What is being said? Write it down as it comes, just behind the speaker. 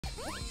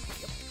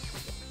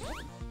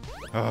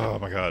Oh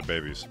my god,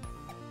 babies.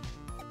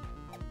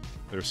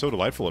 They were so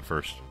delightful at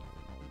first.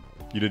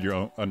 You did your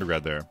own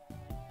undergrad there.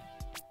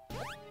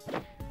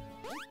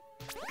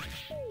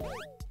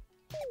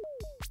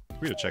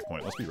 We had a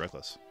checkpoint. Let's be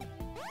reckless.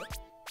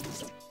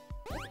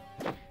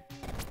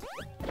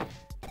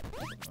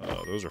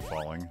 Oh, those are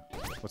falling.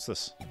 What's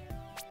this?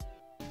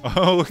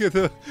 Oh, look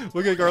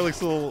at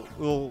Garlic's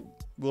little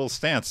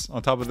stance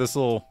on top of this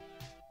little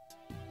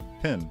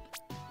pin.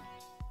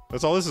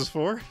 That's all this is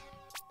for?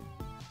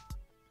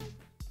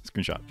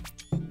 Screenshot.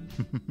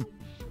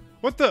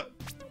 What the?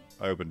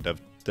 I opened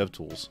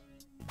DevTools.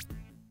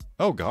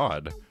 Oh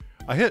god.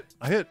 I hit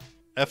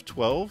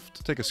F12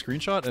 to take a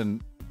screenshot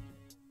and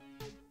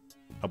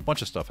a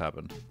bunch of stuff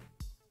happened.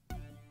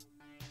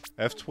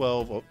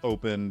 F12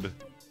 opened...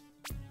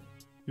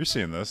 You're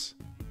seeing this.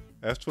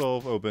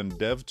 F12 opened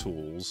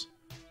DevTools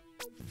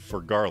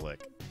for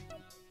Garlic.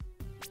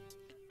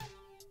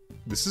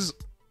 This is...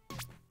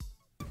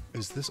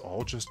 Is this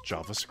all just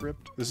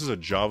JavaScript? This is a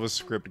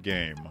JavaScript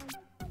game.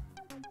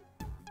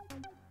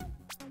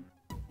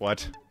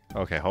 What?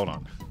 Okay, hold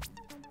on.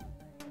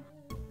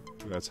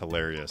 That's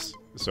hilarious.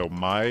 So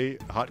my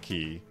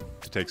hotkey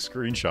to take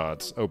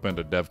screenshots opened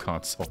a dev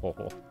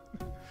console.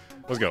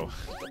 Let's go.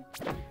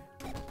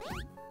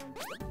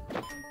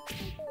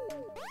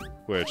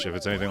 Which, if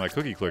it's anything like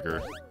Cookie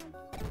Clicker,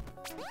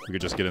 we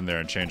could just get in there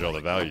and change all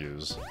the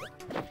values.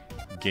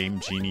 Game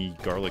Genie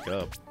Garlic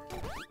up.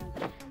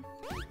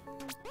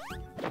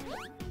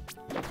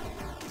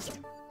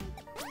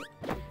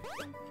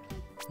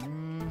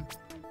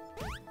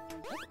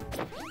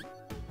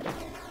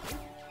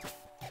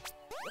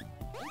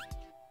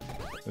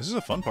 This is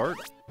a fun part.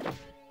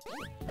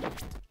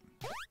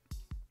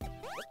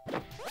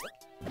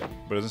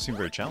 But it doesn't seem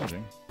very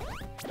challenging.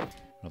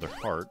 Another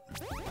heart.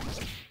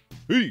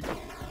 Hey!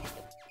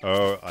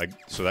 Oh,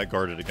 so that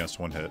guarded against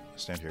one hit.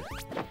 Stand here.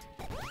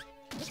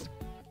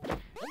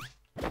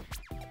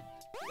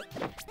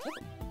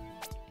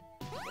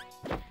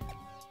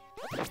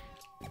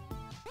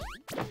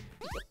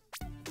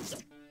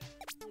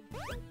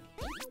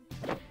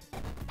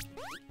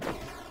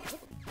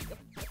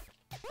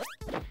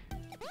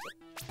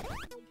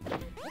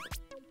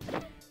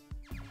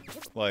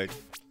 Like,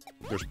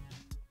 there's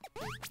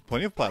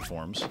plenty of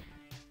platforms.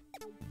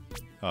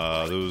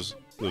 Those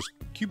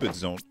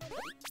cupids don't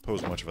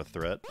pose much of a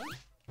threat.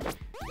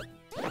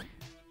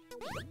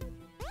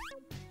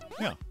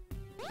 Yeah,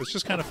 it's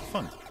just kind of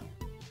fun.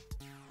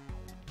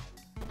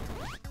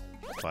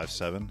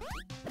 5-7.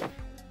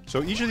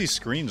 So each of these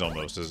screens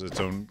almost is its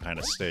own kind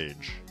of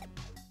stage.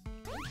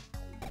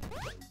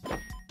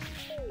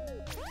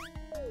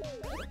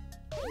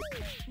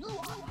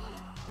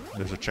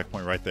 There's a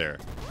checkpoint right there.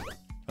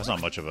 That's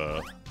not much of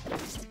a...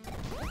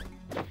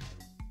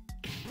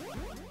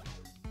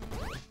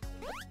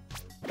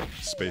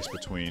 space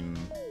between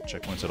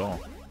checkpoints at all.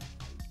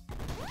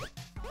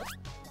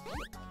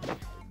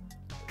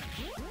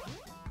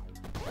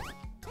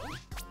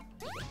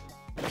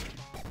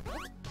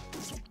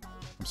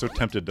 I'm so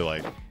tempted to,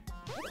 like,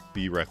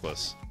 be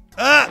reckless.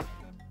 Ah!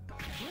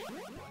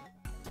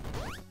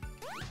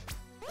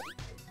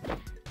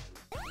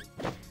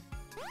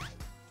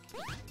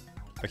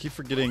 I keep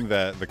forgetting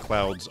that the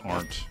clouds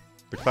aren't...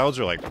 The clouds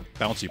are like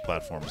bouncy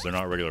platforms. They're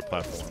not regular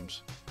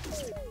platforms.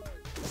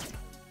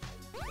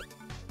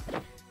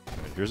 Okay,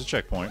 here's a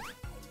checkpoint.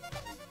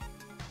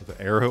 With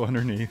an arrow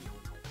underneath.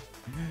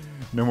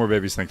 No more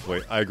babies,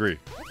 thankfully. I agree.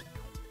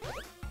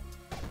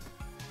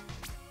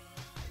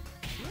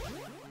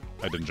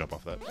 I didn't jump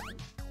off that.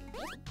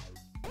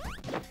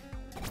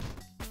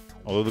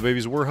 Although the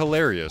babies were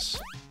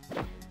hilarious.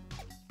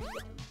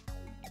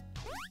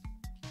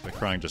 The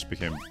crying just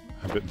became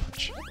a bit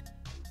much.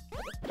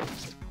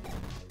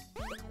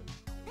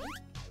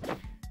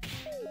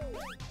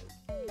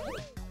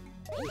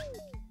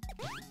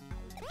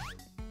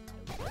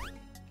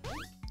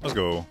 Let's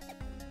go.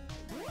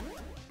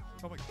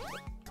 Oh my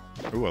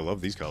god. Ooh, I love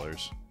these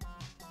colors.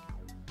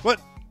 What?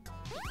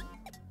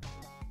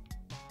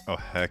 Oh,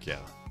 heck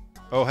yeah.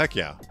 Oh, heck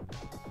yeah.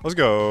 Let's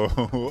go.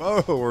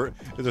 Oh,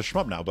 it's a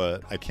shmup now,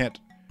 but I can't.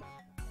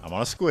 I'm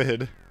on a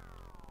squid.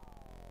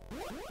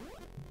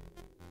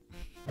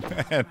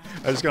 And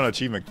I just got an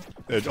achievement.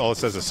 All it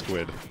says is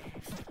squid.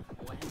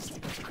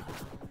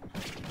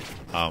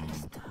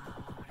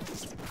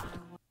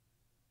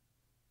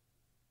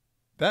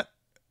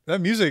 That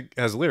music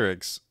has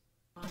lyrics.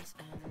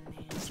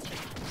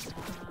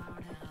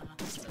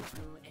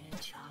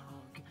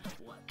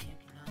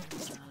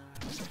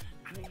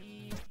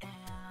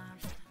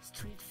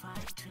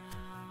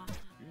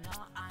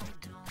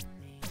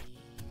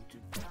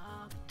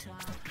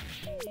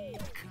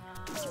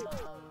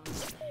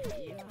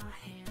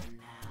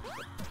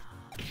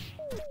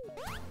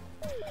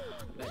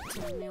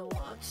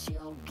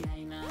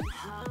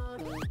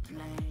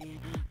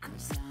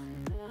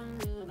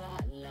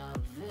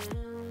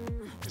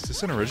 Is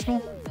this an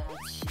original?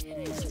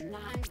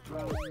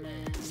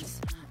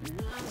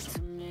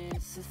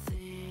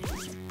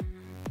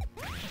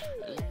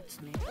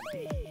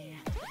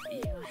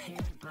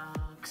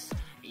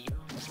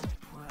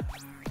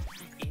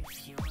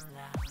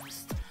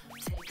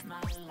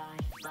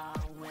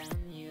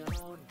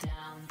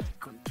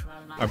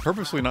 I'm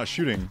purposely not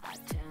shooting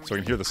so I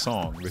can hear the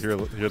song, but hear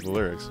the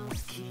lyrics.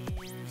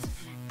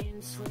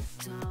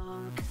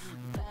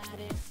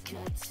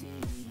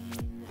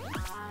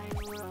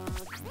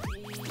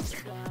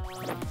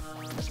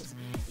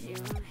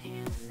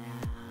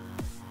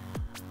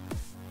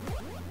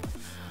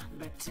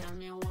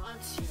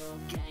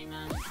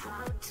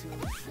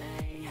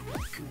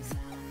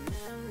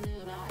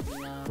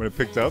 When it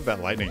picked up,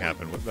 that lightning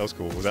happened. That was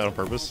cool. Was that on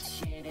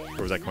purpose?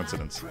 Or was that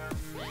coincidence?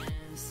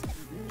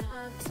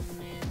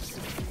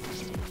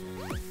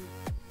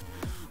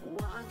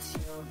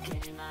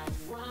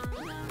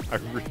 I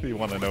really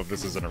want to know if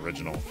this is an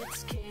original.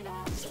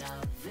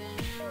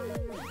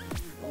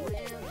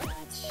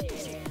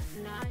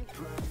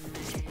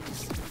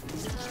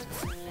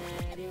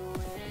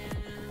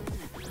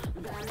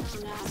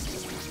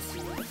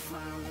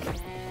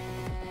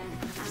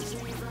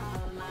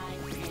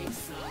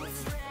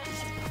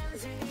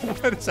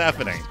 What is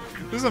happening?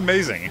 This is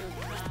amazing.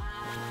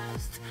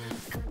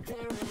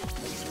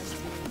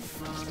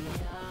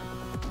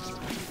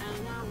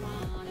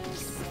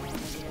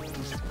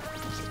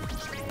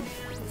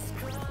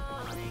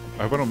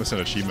 I hope I don't miss an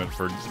achievement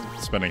for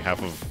spending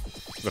half of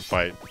the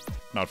fight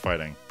not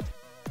fighting.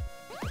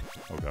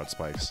 Oh god,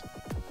 spikes.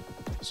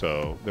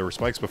 So, there were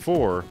spikes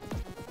before,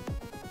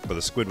 but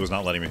the squid was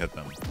not letting me hit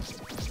them.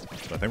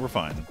 So I think we're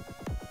fine.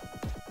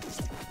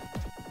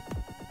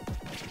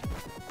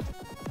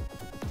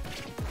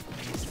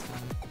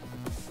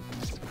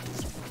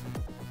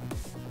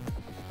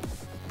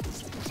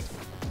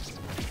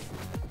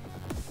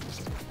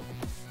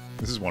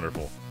 This is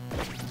wonderful.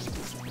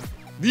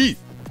 Yeet!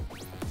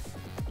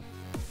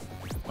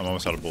 I'm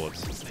almost out of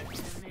bullets.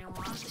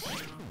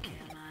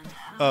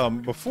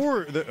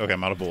 Okay,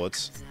 I'm out of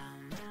bullets.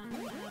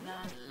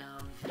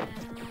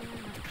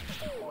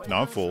 No,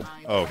 I'm full.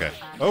 Oh, okay.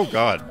 Oh,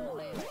 God.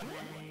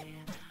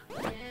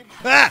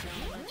 Ah!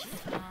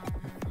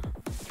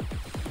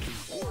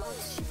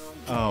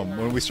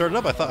 When we started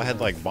up, I thought I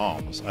had, like,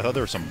 bombs. I thought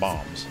there were some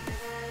bombs.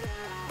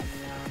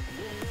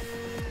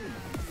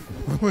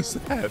 What was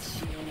that?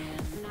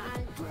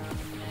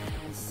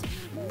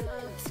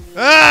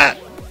 Ah!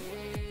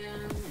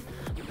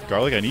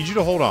 Garlic, I need you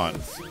to hold on.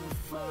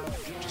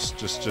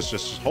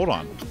 Just hold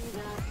on.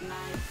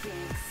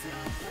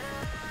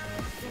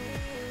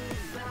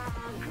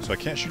 So I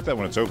can't shoot that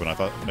when it's open. I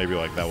thought maybe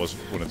like that was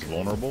when it's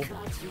vulnerable.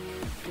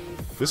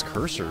 This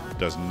cursor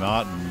does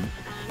not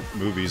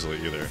move easily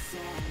either.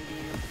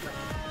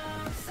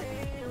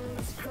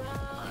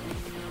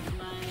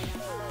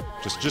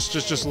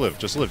 Just live.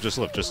 Just live.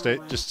 Just stay.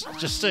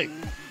 Just stay.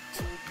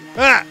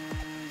 Ah!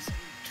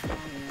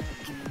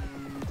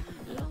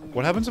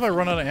 What happens if I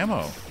run out of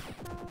ammo?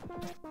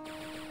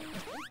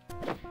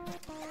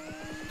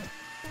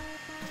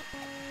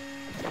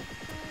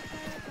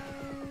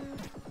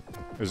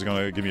 Is it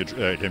gonna give me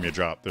a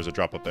drop? There's a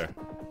drop up there.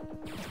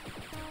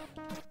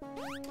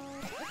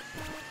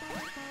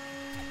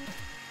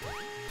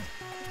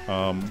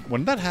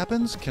 When that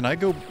happens, can I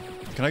go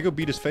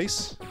beat his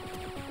face?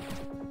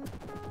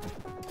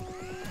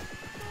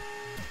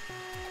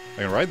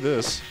 I can ride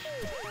this.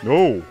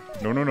 No,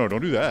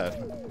 don't do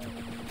that.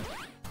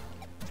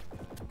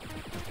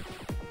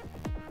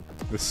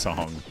 This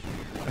song.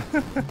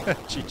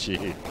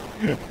 Chi-chi.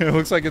 It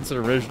looks like it's an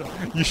original.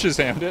 You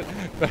Shazammed it?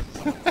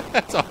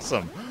 That's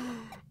awesome.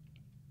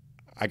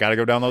 I gotta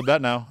go download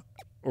that now.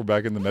 We're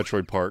back in the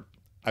Metroid part.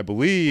 I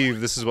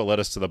believe this is what led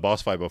us to the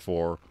boss fight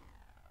before.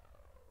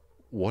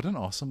 What an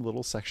awesome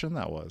little section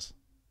that was.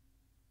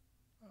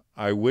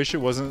 I wish it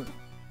wasn't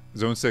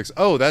Zone 6.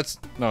 Oh, that's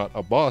not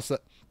a boss.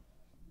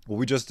 What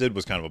we just did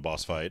was kind of a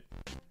boss fight.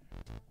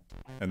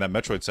 And that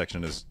Metroid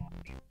section is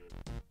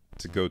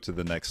to go to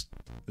the next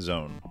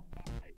zone.